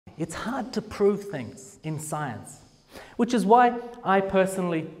It's hard to prove things in science, which is why I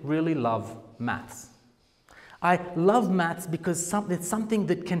personally really love maths. I love maths because it's something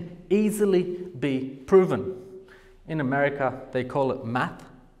that can easily be proven. In America, they call it math.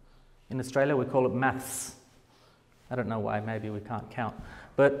 In Australia, we call it maths. I don't know why, maybe we can't count.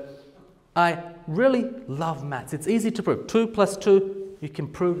 But I really love maths. It's easy to prove. 2 plus 2, you can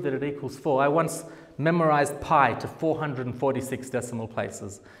prove that it equals 4. I once memorized pi to 446 decimal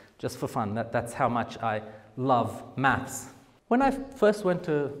places, just for fun. That's how much I love maths. When I first went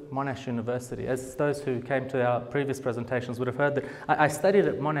to Monash University, as those who came to our previous presentations would have heard, that I studied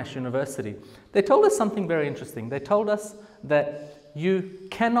at Monash University, they told us something very interesting. They told us that you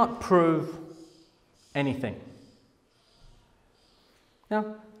cannot prove anything. Now,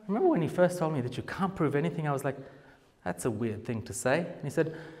 I remember when he first told me that you can't prove anything, I was like, that's a weird thing to say.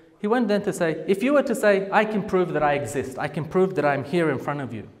 And he went then to say, if you were to say, I can prove that I exist, I can prove that I'm here in front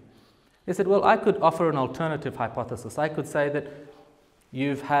of you. He said, well, I could offer an alternative hypothesis. I could say that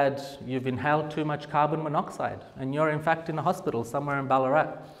you've inhaled too much carbon monoxide and you're in fact in a hospital somewhere in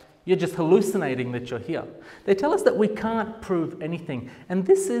Ballarat. You're just hallucinating that you're here. They tell us that we can't prove anything. And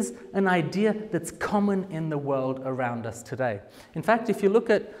this is an idea that's common in the world around us today. In fact, if you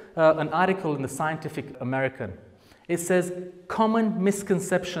look at an article in the Scientific American, it says common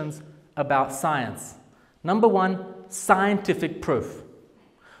misconceptions about science. Number 1, scientific proof.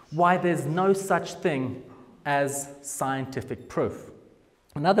 Why there's no such thing as scientific proof.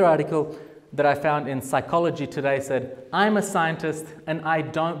 Another article that I found in Psychology Today said, I'm a scientist and I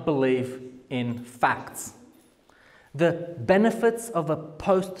don't believe in facts. The benefits of a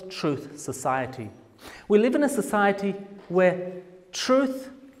post-truth society. We live in a society where truth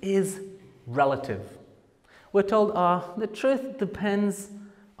is relative. We're told, the truth depends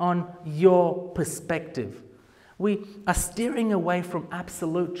on your perspective. We are steering away from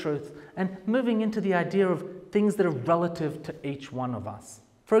absolute truth and moving into the idea of things that are relative to each one of us.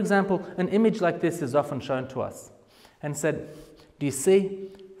 For example, an image like this is often shown to us and said, do you see,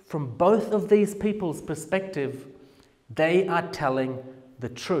 from both of these people's perspective, they are telling the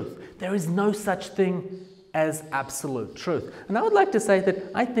truth. There is no such thing as absolute truth. And I would like to say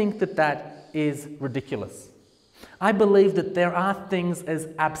that I think that that is ridiculous. I believe that there are things as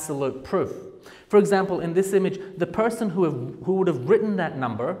absolute proof. For example, in this image, the person who would have written that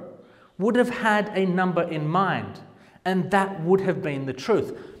number would have had a number in mind, and that would have been the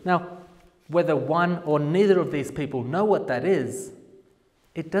truth. Now, whether one or neither of these people know what that is,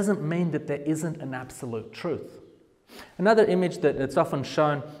 it doesn't mean that there isn't an absolute truth. Another image that's often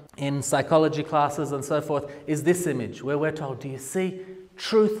shown in psychology classes and so forth is this image, where we're told, do you see,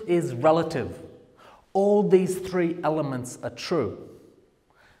 truth is relative. All these 3 elements are true.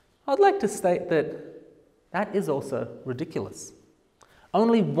 I'd like to state that that is also ridiculous.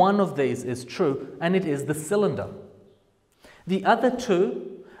 Only one of these is true, and it is the cylinder. The other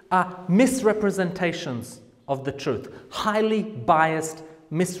 2 are misrepresentations of the truth, highly biased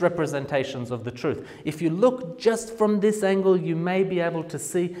misrepresentations of the truth. If you look just from this angle, you may be able to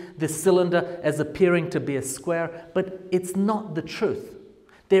see the cylinder as appearing to be a square, but it's not the truth.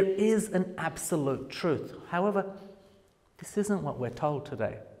 There is an absolute truth. However, this isn't what we're told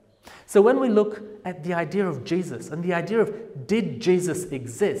today. So when we look at the idea of Jesus and the idea of did Jesus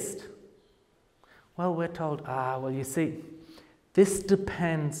exist, well, we're told, well, you see, this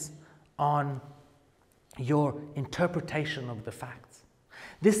depends on your interpretation of the facts.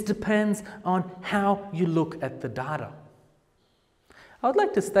 This depends on how you look at the data. I would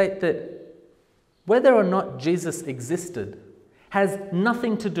like to state that whether or not Jesus existed has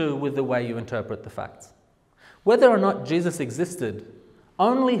nothing to do with the way you interpret the facts. Whether or not Jesus existed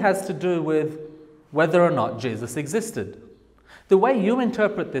only has to do with whether or not Jesus existed. The way you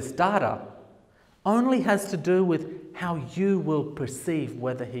interpret this data only has to do with how you will perceive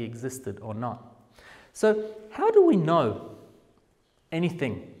whether he existed or not. So how do we know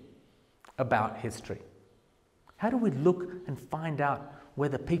anything about history? How do we look and find out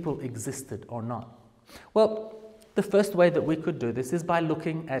whether people existed or not? Well, the first way that we could do this is by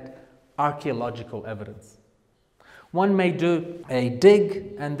looking at archaeological evidence. One may do a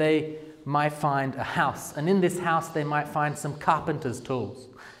dig and they might find a house, and in this house they might find some carpenter's tools.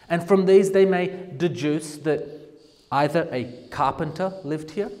 And from these they may deduce that either a carpenter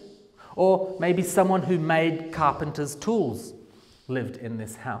lived here, or maybe someone who made carpenter's tools lived in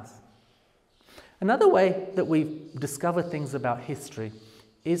this house. Another way that we discover things about history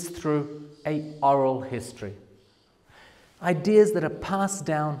is through an oral history. Ideas that are passed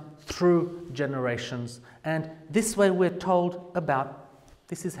down through generations, and this way we're told about,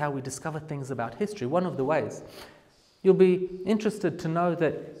 this is how we discover things about history. One of the ways. You'll be interested to know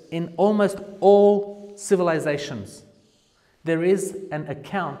that in almost all civilizations, there is an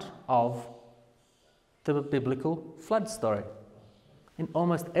account of the biblical flood story. In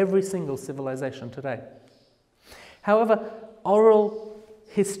almost every single civilization today. However, oral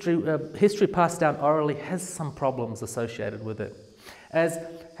history passed down orally has some problems associated with it.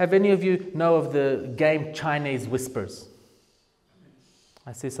 Have any of you know of the game Chinese Whispers?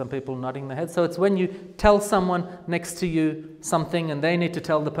 I see some people nodding their heads. So it's when you tell someone next to you something and they need to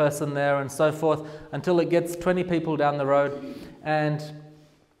tell the person there and so forth until it gets 20 people down the road. And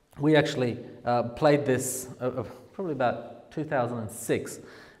we actually played this probably about 2006.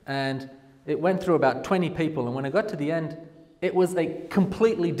 And it went through about 20 people. And when it got to the end, it was a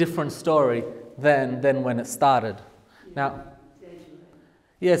completely different story than when it started. Now,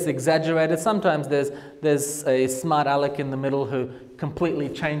 yes, exaggerated. Sometimes there's a smart aleck in the middle who completely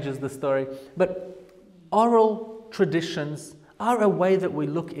changes the story. But oral traditions are a way that we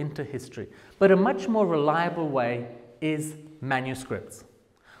look into history. But a much more reliable way is manuscripts.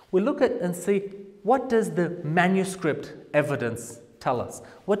 We look at and see, what does the manuscript evidence tell us?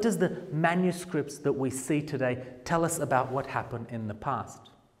 What does the manuscripts that we see today tell us about what happened in the past?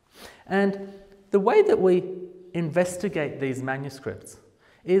 And the way that we investigate these manuscripts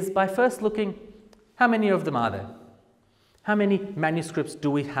is by first looking, how many of them are there? How many manuscripts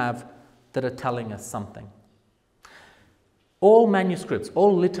do we have that are telling us something? All manuscripts,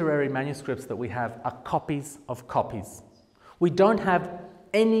 all literary manuscripts that we have are copies of copies. We don't have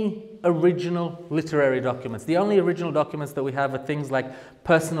any original literary documents. The only original documents that we have are things like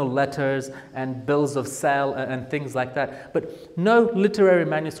personal letters and bills of sale and things like that. But no literary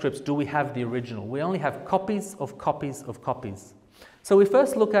manuscripts do we have the original. We only have copies of copies of copies. So we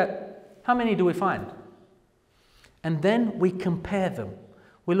first look at how many do we find? And then we compare them.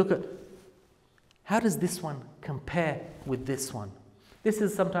 We look at how does this one compare with this one? This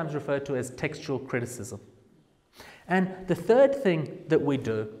is sometimes referred to as textual criticism. And the third thing that we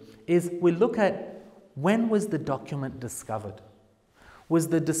do is we look at when was the document discovered?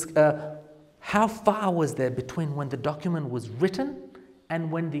 How far was there between when the document was written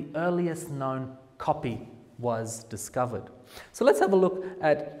and when the earliest known copy was discovered? So let's have a look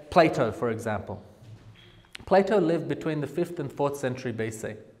at Plato, for example. Plato lived between the 5th and 4th century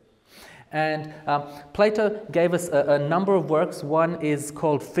BC. And Plato gave us a number of works. One is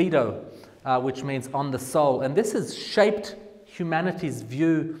called Phaedo, which means on the soul. And this has shaped humanity's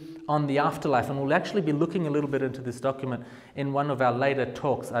view on the afterlife. And we'll actually be looking a little bit into this document in one of our later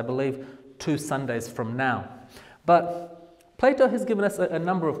talks, I believe 2 Sundays from now. But Plato has given us a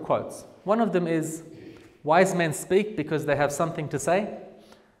number of quotes. One of them is, wise men speak because they have something to say,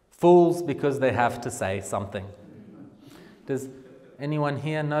 fools because they have to say something. Does anyone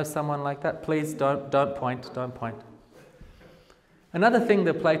here know someone like that? Please don't point. Another thing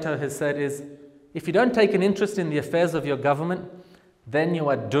that Plato has said is, if you don't take an interest in the affairs of your government, then you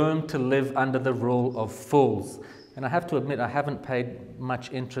are doomed to live under the rule of fools. And I have to admit, I haven't paid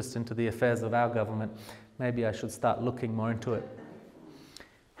much interest into the affairs of our government. Maybe I should start looking more into it.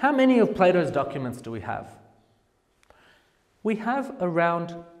 How many of Plato's documents do we have? We have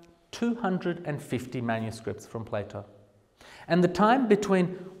around 250 manuscripts from Plato. And the time between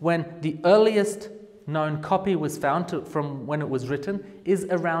when the earliest known copy was found from when it was written is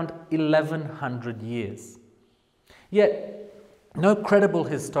around 1100 years. Yet, no credible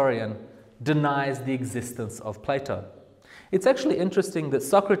historian denies the existence of Plato. It's actually interesting that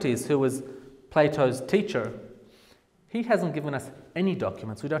Socrates, who was Plato's teacher, he hasn't given us any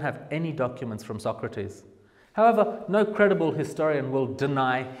documents. We don't have any documents from Socrates. However, no credible historian will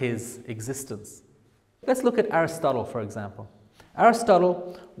deny his existence. Let's look at Aristotle, for example.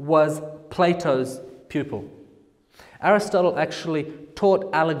 Aristotle was Plato's pupil. Aristotle actually taught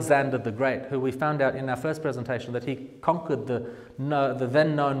Alexander the Great, who we found out in our first presentation that he conquered the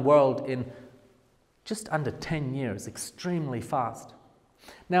then known world in just under 10 years, extremely fast.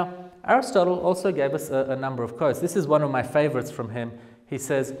 Now, Aristotle also gave us a number of quotes. This is one of my favorites from him. He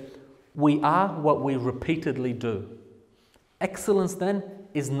says, "We are what we repeatedly do. Excellence, then,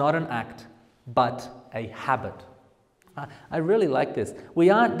 is not an act, but a habit." I really like this. We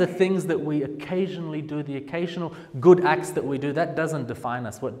aren't the things that we occasionally do, the occasional good acts that we do. That doesn't define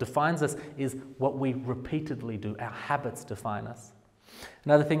us. What defines us is what we repeatedly do. Our habits define us.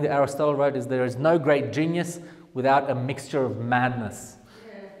 Another thing that Aristotle wrote is, there is no great genius without a mixture of madness.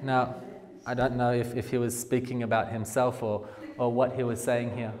 Now, I don't know if he was speaking about himself or what he was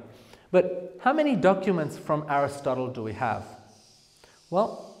saying here. But how many documents from Aristotle do we have?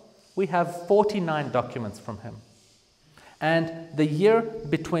 Well, we have 49 documents from him. And the year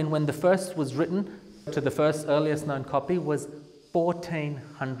between when the first was written to the first earliest known copy was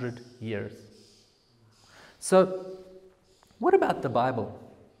 1,400 years. So, what about the Bible?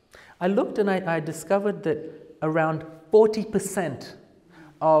 I looked and I discovered that around 40%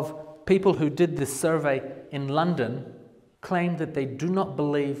 of people who did this survey in London claimed that they do not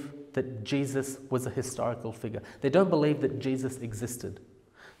believe that Jesus was a historical figure. They don't believe that Jesus existed.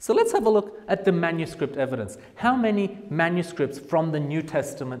 So let's have a look at the manuscript evidence. How many manuscripts from the New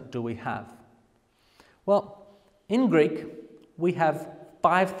Testament do we have? Well, in Greek, we have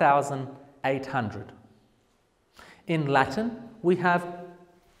 5,800. In Latin, we have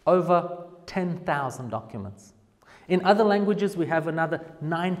over 10,000 documents. In other languages, we have another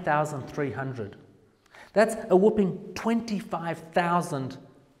 9,300. That's a whopping 25,000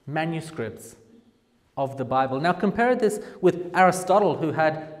 manuscripts of the Bible. Now compare this with Aristotle, who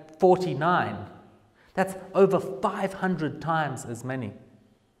had 49. That's over 500 times as many.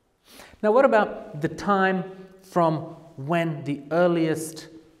 Now what about the time from when the earliest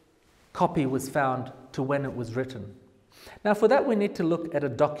copy was found to when it was written? Now for that we need to look at a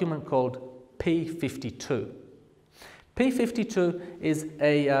document called P52. P52 is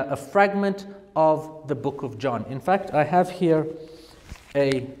a fragment of the book of John. In fact, I have here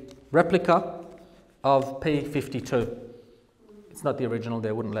a replica of P52. It's not the original,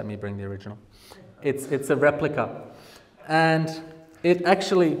 they wouldn't let me bring the original. It's a replica. And it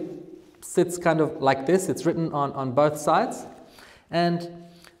actually sits kind of like this. It's written on both sides. And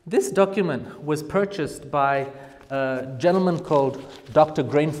this document was purchased by a gentleman called Dr.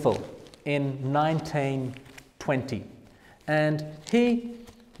 Greenfield in 1920. And he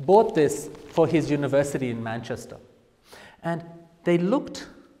bought this for his university in Manchester. And they left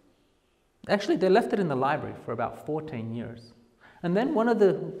it in the library for about 14 years. And then one of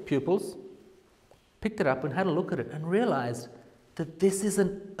the pupils picked it up and had a look at it and realized that this is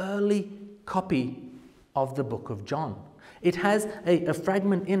an early copy of the book of John. It has a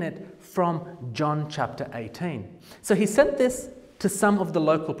fragment in it from John chapter 18. So he sent this to some of the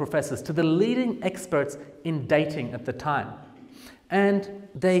local professors, to the leading experts in dating at the time. And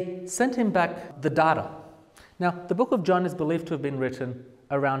they sent him back the data. Now, the book of John is believed to have been written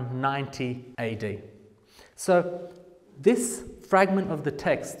around 90 AD. So this fragment of the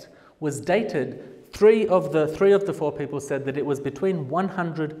text was dated, three of the four people said that it was between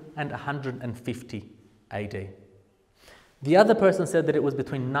 100 and 150 AD. The other person said that it was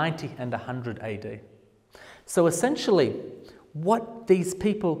between 90 and 100 AD. So essentially, what these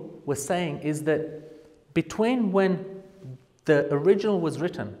people were saying is that between when the original was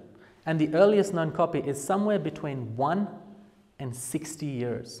written and the earliest known copy is somewhere between 1 and 60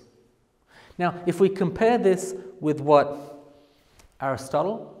 years. Now, if we compare this with what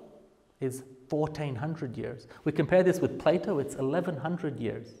Aristotle is 1,400 years, we compare this with Plato, it's 1,100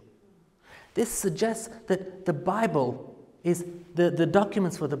 years. This suggests that the Bible is, the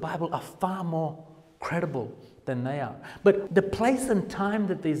documents for the Bible are far more credible than they are. But the place and time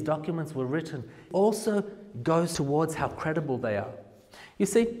that these documents were written also goes towards how credible they are. You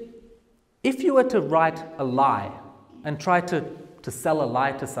see, if you were to write a lie and try to sell a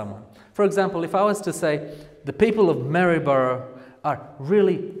lie to someone, for example, if I was to say, the people of Maryborough are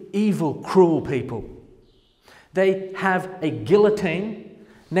really evil, cruel people. They have a guillotine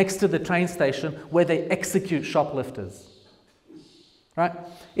next to the train station where they execute shoplifters. Right?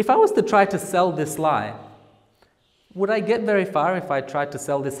 If I was to try to sell this lie, would I get very far if I tried to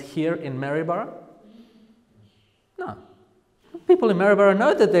sell this here in Maryborough? No. People in Maryborough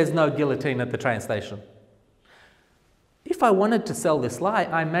know that there's no guillotine at the train station. If I wanted to sell this lie,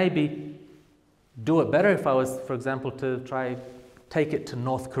 I maybe do it better if I was, for example, to try take it to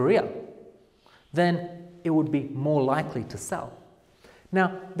North Korea. Then it would be more likely to sell.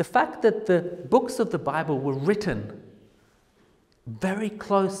 Now, the fact that the books of the Bible were written very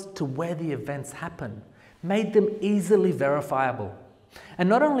close to where the events happened made them easily verifiable. And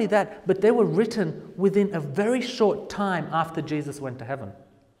not only that, but they were written within a very short time after Jesus went to heaven.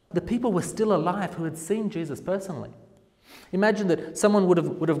 The people were still alive who had seen Jesus personally. Imagine that someone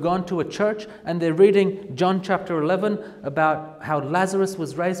would have gone to a church and they're reading John chapter 11 about how Lazarus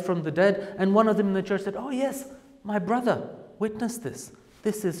was raised from the dead, and one of them in the church said, "Oh yes, my brother witnessed this.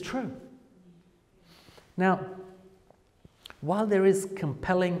 This is true." Now, while there is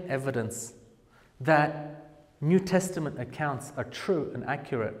compelling evidence that New Testament accounts are true and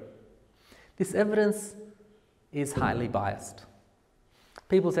accurate, this evidence is highly biased.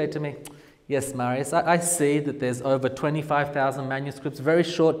 People say to me, "Yes, Marius, I see that there's over 25,000 manuscripts, very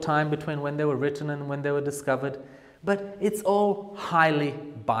short time between when they were written and when they were discovered, but it's all highly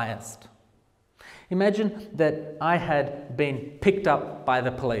biased." Imagine that I had been picked up by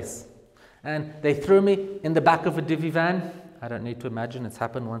the police and they threw me in the back of a divvy van I don't need to imagine, it's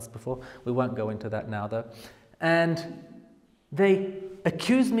happened once before. We won't go into that now though. And they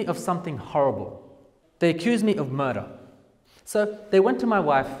accused me of something horrible. They accused me of murder. So they went to my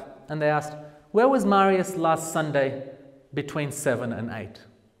wife and they asked, where was Marius last Sunday between 7 and 8?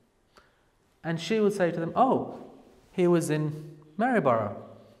 And she would say to them, oh, he was in Maryborough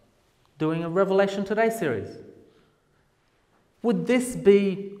doing a Revelation Today series. Would this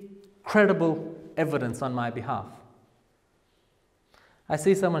be credible evidence on my behalf? I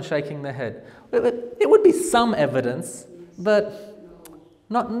see someone shaking their head. It would be some evidence, but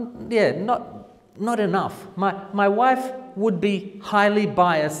not enough. My wife would be highly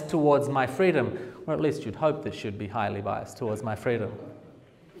biased towards my freedom, or at least you'd hope that she'd be highly biased towards my freedom.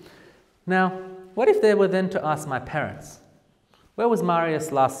 Now, what if they were then to ask my parents, where was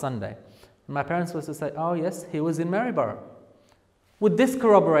Marius last Sunday? And my parents were to say, oh yes, he was in Maryborough. Would this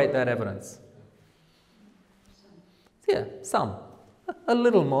corroborate that evidence? Yeah, some. A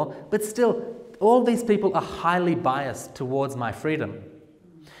little more, but still, all these people are highly biased towards my freedom.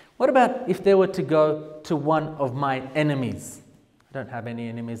 What about if they were to go to one of my enemies? I don't have any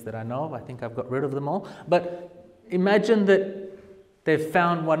enemies that I know of. I think I've got rid of them all. But imagine that they've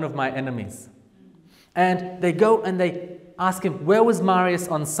found one of my enemies. And they go and they ask him, where was Marius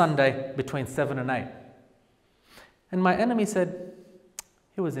on Sunday between 7 and 8? And my enemy said,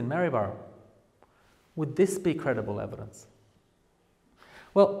 he was in Maryborough. Would this be credible evidence?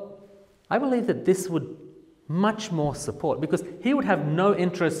 Well, I believe that this would much more support, because he would have no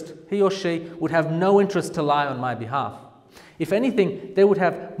interest, he or she would have no interest to lie on my behalf. If anything, they would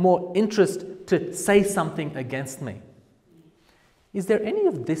have more interest to say something against me. Is there any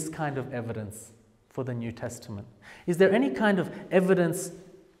of this kind of evidence for the New Testament? Is there any kind of evidence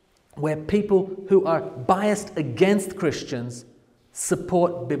where people who are biased against Christians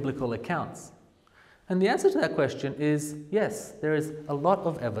support biblical accounts? And the answer to that question is yes, there is a lot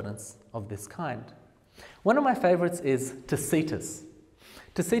of evidence of this kind. One of my favorites is Tacitus.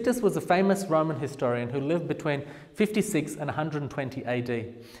 Tacitus was a famous Roman historian who lived between 56 and 120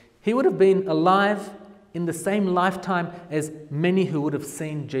 AD. He would have been alive in the same lifetime as many who would have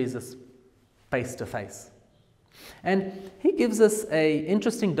seen Jesus face to face. And he gives us an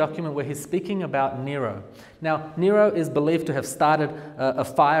interesting document where he's speaking about Nero. Now, Nero is believed to have started a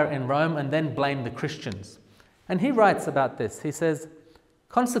fire in Rome and then blamed the Christians. And he writes about this. He says,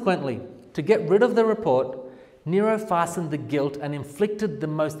 consequently, to get rid of the report, Nero fastened the guilt and inflicted the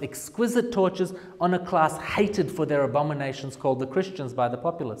most exquisite tortures on a class hated for their abominations called the Christians by the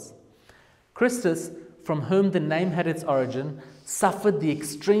populace. Christus, from whom the name had its origin, suffered the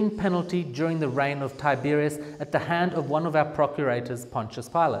extreme penalty during the reign of Tiberius at the hand of one of our procurators, Pontius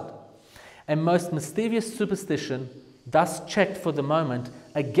Pilate. A most mischievous superstition, thus checked for the moment,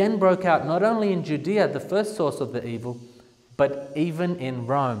 again broke out not only in Judea, the first source of the evil, but even in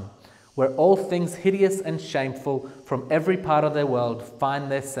Rome, where all things hideous and shameful from every part of their world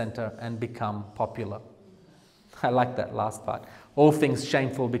find their center and become popular. I like that last part. All things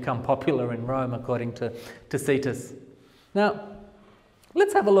shameful become popular in Rome, according to Tacitus. Now,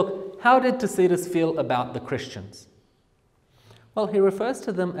 let's have a look. How did Tacitus feel about the Christians? Well, he refers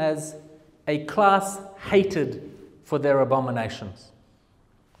to them as a class hated for their abominations.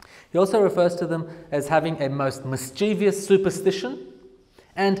 He also refers to them as having a most mischievous superstition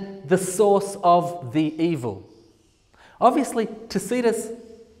and the source of the evil. Obviously, Tacitus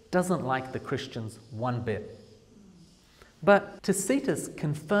doesn't like the Christians one bit. But Tacitus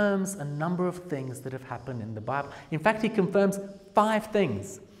confirms a number of things that have happened in the Bible. In fact, he confirms 5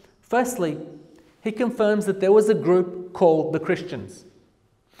 things. Firstly, he confirms that there was a group called the Christians.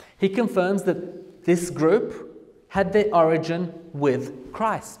 He confirms that this group had their origin with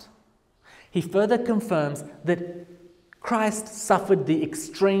Christ. He further confirms that Christ suffered the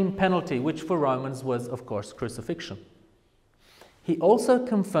extreme penalty, which for Romans was, of course, crucifixion. He also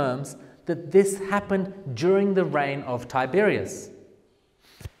confirms that this happened during the reign of Tiberius.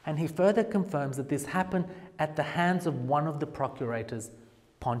 And he further confirms that this happened at the hands of one of the procurators,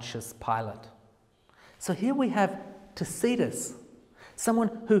 Pontius Pilate. So here we have Tacitus,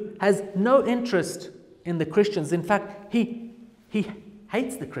 someone who has no interest in the Christians. In fact, he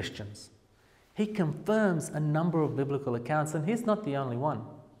hates the Christians. He confirms a number of biblical accounts, and he's not the only one.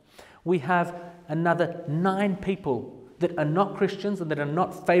 We have another 9 people that are not Christians and that are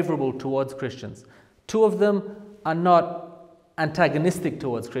not favorable towards Christians. 2 of them are not antagonistic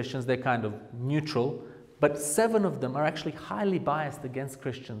towards Christians, they're kind of neutral, but 7 of them are actually highly biased against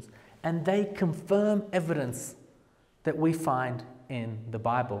Christians, and they confirm evidence that we find in the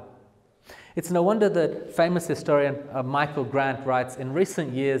Bible. It's no wonder that famous historian Michael Grant writes, in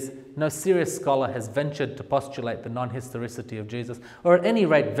recent years, no serious scholar has ventured to postulate the non-historicity of Jesus, or at any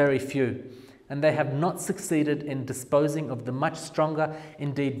rate, very few, and they have not succeeded in disposing of the much stronger,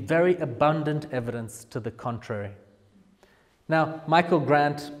 indeed very abundant evidence to the contrary. Now, Michael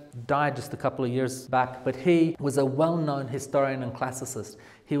Grant died just a couple of years back, but he was a well-known historian and classicist.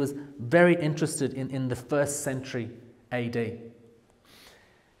 He was very interested in the 1st century AD.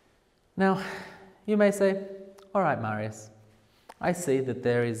 Now, you may say, all right, Marius, I see that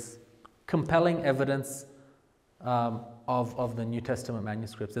there is compelling evidence of the New Testament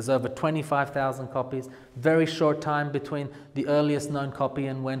manuscripts. There's over 25,000 copies, very short time between the earliest known copy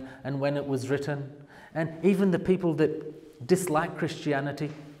and when it was written. And even the people that dislike Christianity,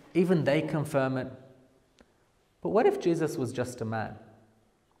 even they confirm it. But what if Jesus was just a man?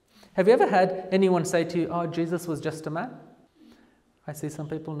 Have you ever had anyone say to you, oh, Jesus was just a man? I see some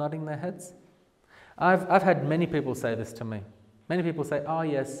people nodding their heads. I've had many people say this to me. Many people say, oh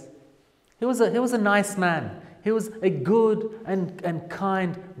yes, he was a nice man. He was a good and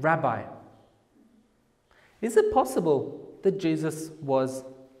kind rabbi. Is it possible that Jesus was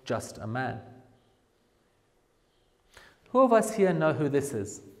just a man? Who of us here know who this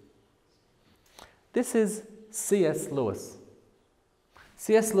is? This is C.S. Lewis.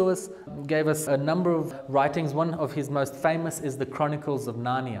 C.S. Lewis gave us a number of writings. One of his most famous is the Chronicles of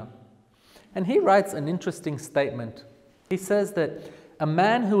Narnia. And he writes an interesting statement. He says that a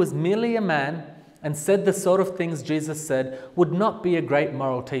man who was merely a man and said the sort of things Jesus said would not be a great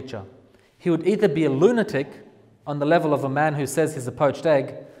moral teacher. He would either be a lunatic on the level of a man who says he's a poached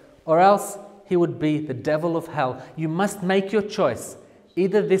egg, or else he would be the devil of hell. You must make your choice.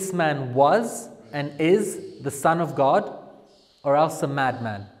 Either this man was and is the Son of God, or else a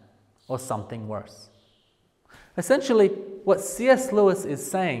madman, or something worse. Essentially, what C.S. Lewis is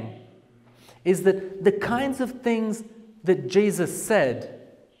saying is that the kinds of things that Jesus said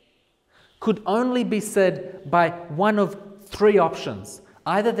could only be said by one of 3 options.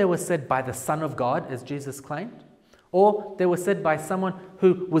 Either they were said by the Son of God, as Jesus claimed, or they were said by someone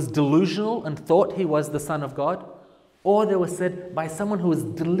who was delusional and thought he was the Son of God, or they were said by someone who was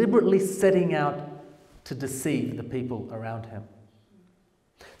deliberately setting out to deceive the people around him.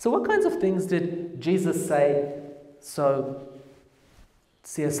 So what kinds of things did Jesus say so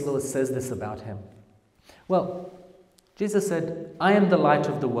C.S. Lewis says this about him? Well, Jesus said, I am the light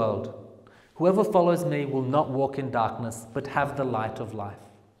of the world. Whoever follows me will not walk in darkness, but have the light of life.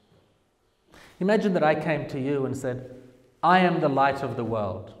 Imagine that I came to you and said, I am the light of the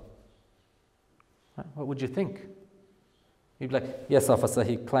world. What would you think? You'd be like, yes, officer,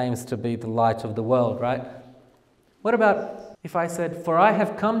 he claims to be the light of the world, right? What about if I said, for I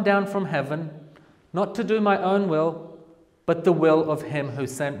have come down from heaven, not to do my own will, but the will of him who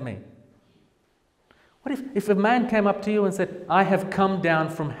sent me? What if a man came up to you and said, I have come down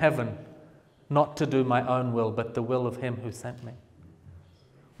from heaven, not to do my own will, but the will of him who sent me?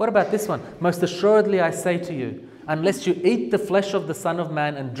 What about this one? Most assuredly I say to you, unless you eat the flesh of the Son of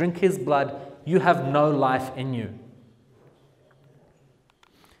Man and drink his blood, you have no life in you.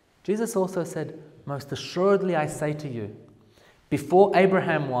 Jesus also said, most assuredly I say to you, before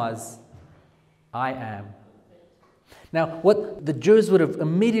Abraham was, I am. Now, what the Jews would have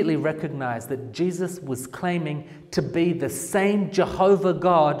immediately recognized that Jesus was claiming to be the same Jehovah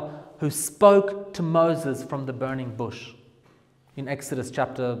God who spoke to Moses from the burning bush in Exodus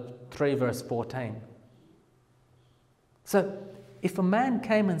chapter 3, verse 14. So, if a man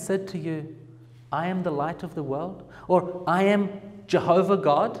came and said to you, I am the light of the world, or I am Jehovah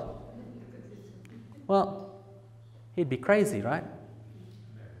God, well, he'd be crazy, right?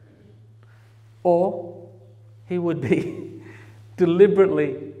 Or he would be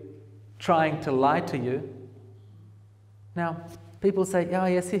deliberately trying to lie to you. Now, people say, oh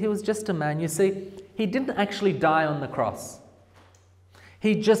yes, he was just a man. You see, he didn't actually die on the cross.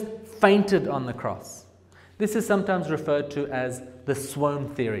 He just fainted on the cross. This is sometimes referred to as the swoon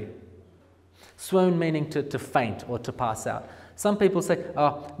theory. Swoon meaning to faint or to pass out. Some people say,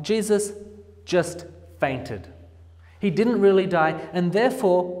 oh, Jesus just fainted. He didn't really die, and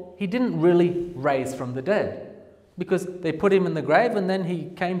therefore he didn't really raise from the dead. Because they put him in the grave and then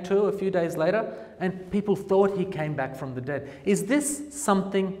he came to a few days later and people thought he came back from the dead. Is this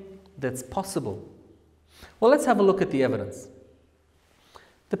something that's possible? Well, let's have a look at the evidence.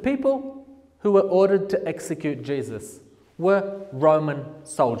 The people who were ordered to execute Jesus were Roman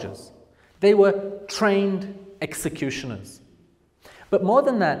soldiers. They were trained executioners. But more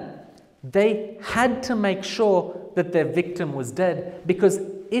than that, they had to make sure that their victim was dead, because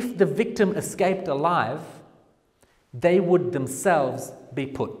if the victim escaped alive, they would themselves be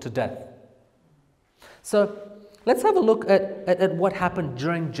put to death. So let's have a look at what happened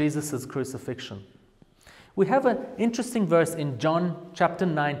during Jesus' crucifixion. We have an interesting verse in John chapter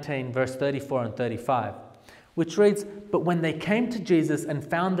 19, verse 34 and 35, which reads, "But when they came to Jesus and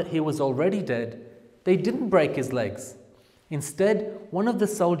found that he was already dead, they didn't break his legs. Instead, one of the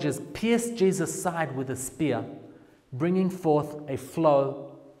soldiers pierced Jesus' side with a spear, bringing forth a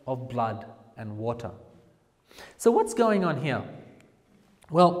flow of blood and water." So what's going on here?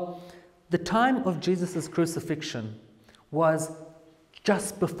 Well, the time of Jesus' crucifixion was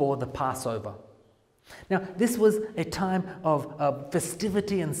just before the Passover. Now, this was a time of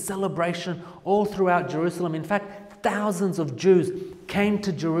festivity and celebration all throughout Jerusalem. In fact, thousands of Jews came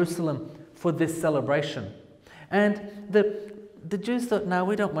to Jerusalem for this celebration. And the Jews thought, no,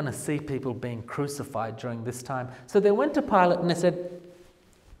 we don't want to see people being crucified during this time. So they went to Pilate and they said,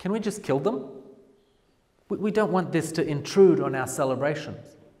 can we just kill them? We don't want this to intrude on our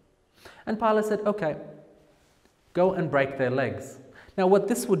celebrations. And Pilate said, okay, go and break their legs. Now what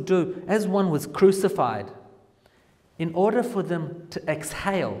this would do, as one was crucified, in order for them to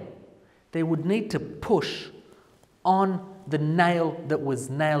exhale, they would need to push on the nail that was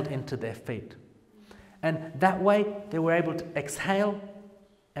nailed into their feet. And that way they were able to exhale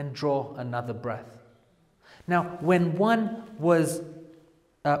and draw another breath. Now when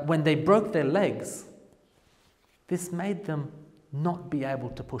they broke their legs, this made them not be able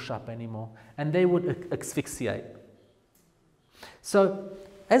to push up anymore, and they would asphyxiate. So,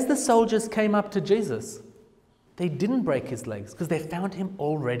 as the soldiers came up to Jesus, they didn't break his legs because they found him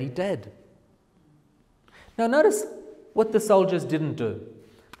already dead. Now notice what the soldiers didn't do.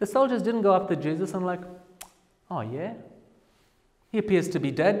 The soldiers didn't go up to Jesus and like, oh yeah, he appears to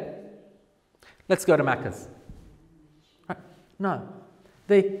be dead. Let's go to Macca's. Right? No,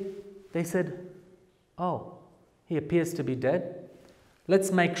 they said, oh, he appears to be dead.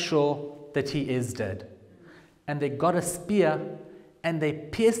 Let's make sure that he is dead. And they got a spear and they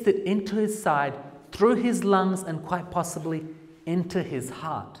pierced it into his side, through his lungs, and quite possibly into his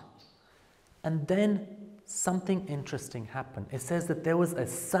heart. And then something interesting happened. It says that there was a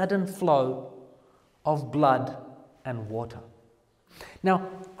sudden flow of blood and water. Now,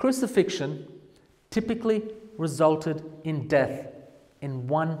 crucifixion typically resulted in death in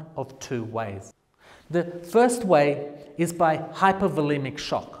one of two ways. The first way is by hypovolemic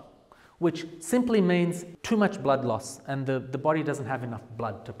shock, which simply means too much blood loss and the body doesn't have enough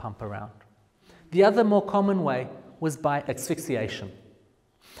blood to pump around. The other more common way was by asphyxiation.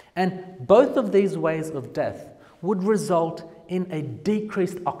 And both of these ways of death would result in a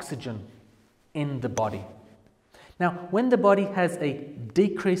decreased oxygen in the body. Now, when the body has a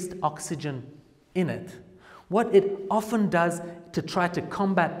decreased oxygen in it, what it often does to try to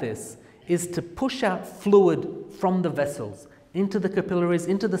combat this is to push out fluid from the vessels into the capillaries,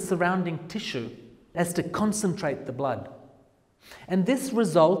 into the surrounding tissue, as to concentrate the blood. And this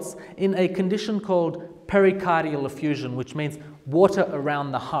results in a condition called pericardial effusion, which means water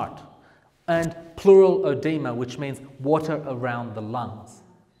around the heart, and pleural edema, which means water around the lungs.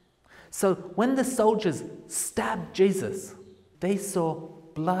 So when the soldiers stabbed Jesus, they saw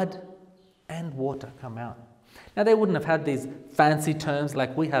blood and water come out. Now, they wouldn't have had these fancy terms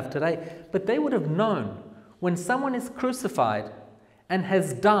like we have today, but they would have known when someone is crucified and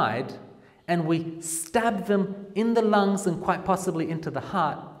has died, and we stab them in the lungs and quite possibly into the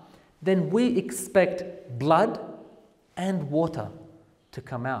heart, then we expect blood and water to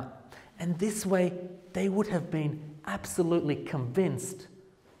come out. And this way, they would have been absolutely convinced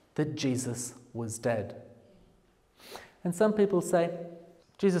that Jesus was dead. And some people say,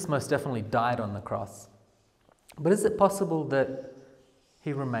 Jesus most definitely died on the cross. But is it possible that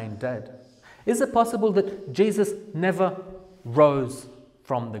he remained dead? Is it possible that Jesus never rose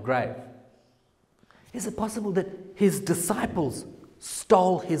from the grave? Is it possible that his disciples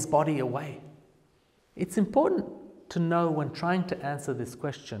stole his body away? It's important to know when trying to answer this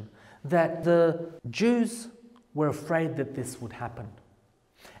question that the Jews were afraid that this would happen.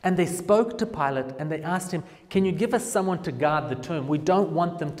 And they spoke to Pilate and they asked him, can you give us someone to guard the tomb? We don't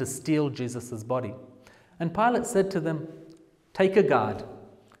want them to steal Jesus' body. And Pilate said to them, take a guard,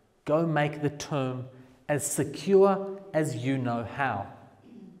 go make the tomb as secure as you know how.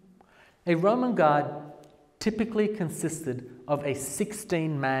 A Roman guard typically consisted of a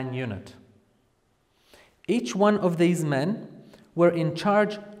 16-man unit. Each one of these men were in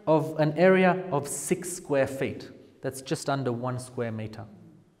charge of an area of 6 square feet. That's just under 1 square meter.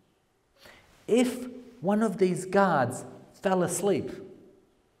 If one of these guards fell asleep,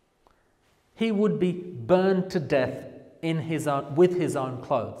 he would be burned to death with his own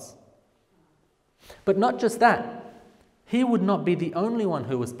clothes. But not just that, he would not be the only one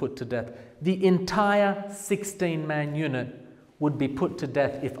who was put to death. The entire 16-man unit would be put to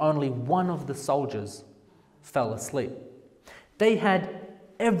death if only one of the soldiers fell asleep. They had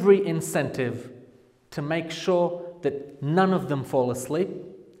every incentive to make sure that none of them fall asleep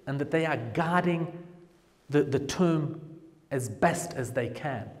and that they are guarding the tomb as best as they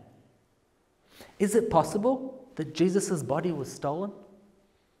can. Is it possible that Jesus' body was stolen?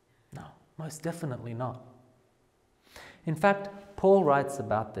 No, most definitely not. In fact, Paul writes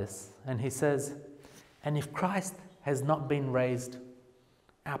about this, and he says, "And if Christ has not been raised,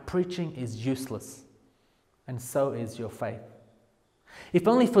 our preaching is useless, and so is your faith. If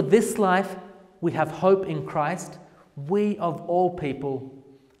only for this life we have hope in Christ, we of all people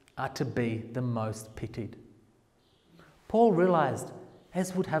are to be the most pitied." Paul realized,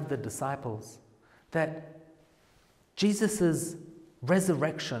 as would have the disciples, that Jesus'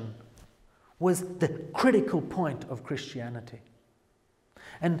 resurrection was the critical point of Christianity.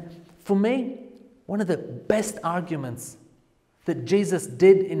 And for me, one of the best arguments that Jesus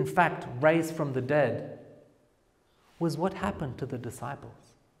did in fact raise from the dead was what happened to the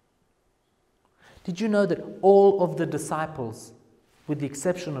disciples. Did you know that all of the disciples, with the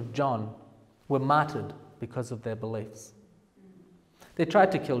exception of John, were martyred because of their beliefs? They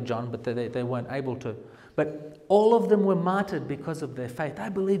tried to kill John, but they weren't able to. But all of them were martyred because of their faith. I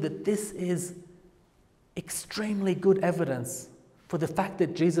believe that this is extremely good evidence for the fact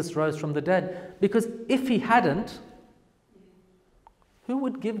that Jesus rose from the dead. Because if he hadn't, who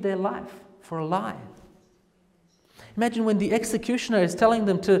would give their life for a lie? Imagine when the executioner is telling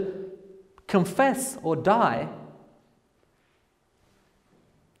them to confess or die,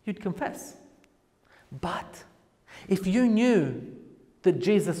 you'd confess. But if you knew that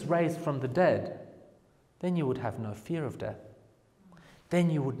Jesus raised from the dead, then you would have no fear of death.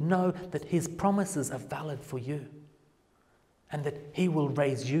 Then you would know that his promises are valid for you and that he will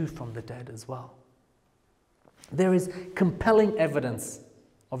raise you from the dead as well. There is compelling evidence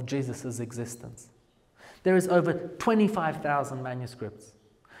of Jesus' existence. There is over 25,000 manuscripts,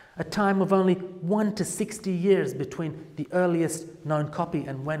 a time of only 1 to 60 years between the earliest known copy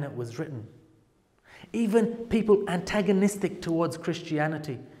and when it was written. Even people antagonistic towards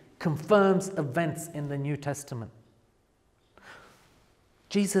Christianity confirms events in the New Testament.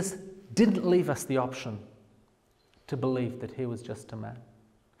 Jesus didn't leave us the option to believe that he was just a man.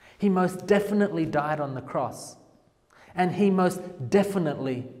 He most definitely died on the cross, and he most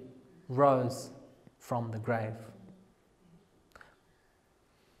definitely rose from the grave.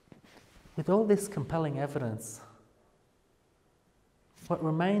 With all this compelling evidence, what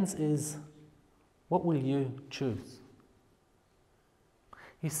remains is, what will you choose?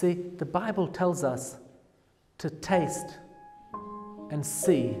 You see, the Bible tells us to taste and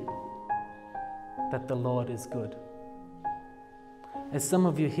see that the Lord is good. As some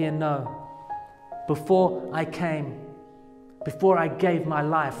of you here know, before I gave my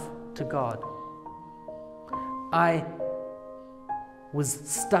life to God, I was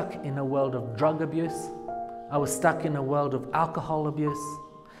stuck in a world of drug abuse. I was stuck in a world of alcohol abuse.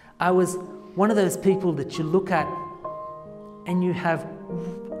 I was one of those people that you look at and you have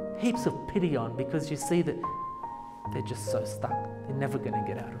heaps of pity on because you see that they're just so stuck. They're never going to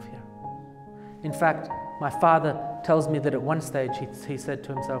get out of here. In fact, my father tells me that at one stage he said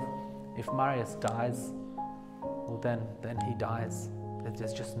to himself, if Marius dies, well then he dies.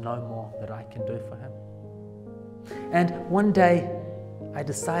 There's just no more that I can do for him. And one day, I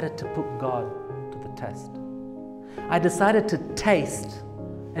decided to put God to the test. I decided to taste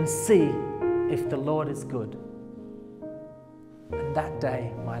and see if the Lord is good. And that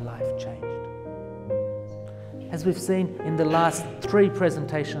day, my life changed. As we've seen in the last 3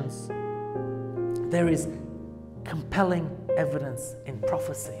 presentations, there is compelling evidence in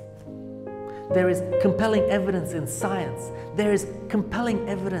prophecy. There is compelling evidence in science. There is compelling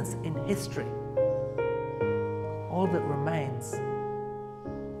evidence in history. All that remains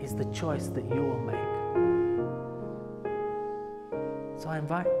is the choice that you will make. So I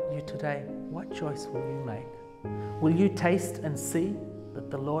invite you today, what choice will you make? Will you taste and see that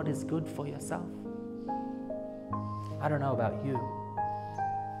the Lord is good for yourself? I don't know about you,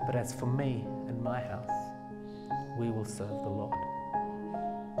 but as for me and my house, we will serve the Lord.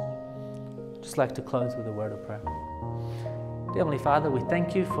 I'd just like to close with a word of prayer. Dear Heavenly Father, we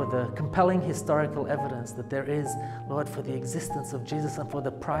thank you for the compelling historical evidence that there is, Lord, for the existence of Jesus and for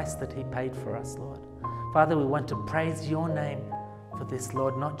the price that he paid for us, Lord. Father, we want to praise your name for this,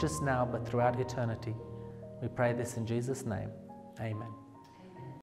 Lord, not just now, but throughout eternity. We pray this in Jesus' name. Amen.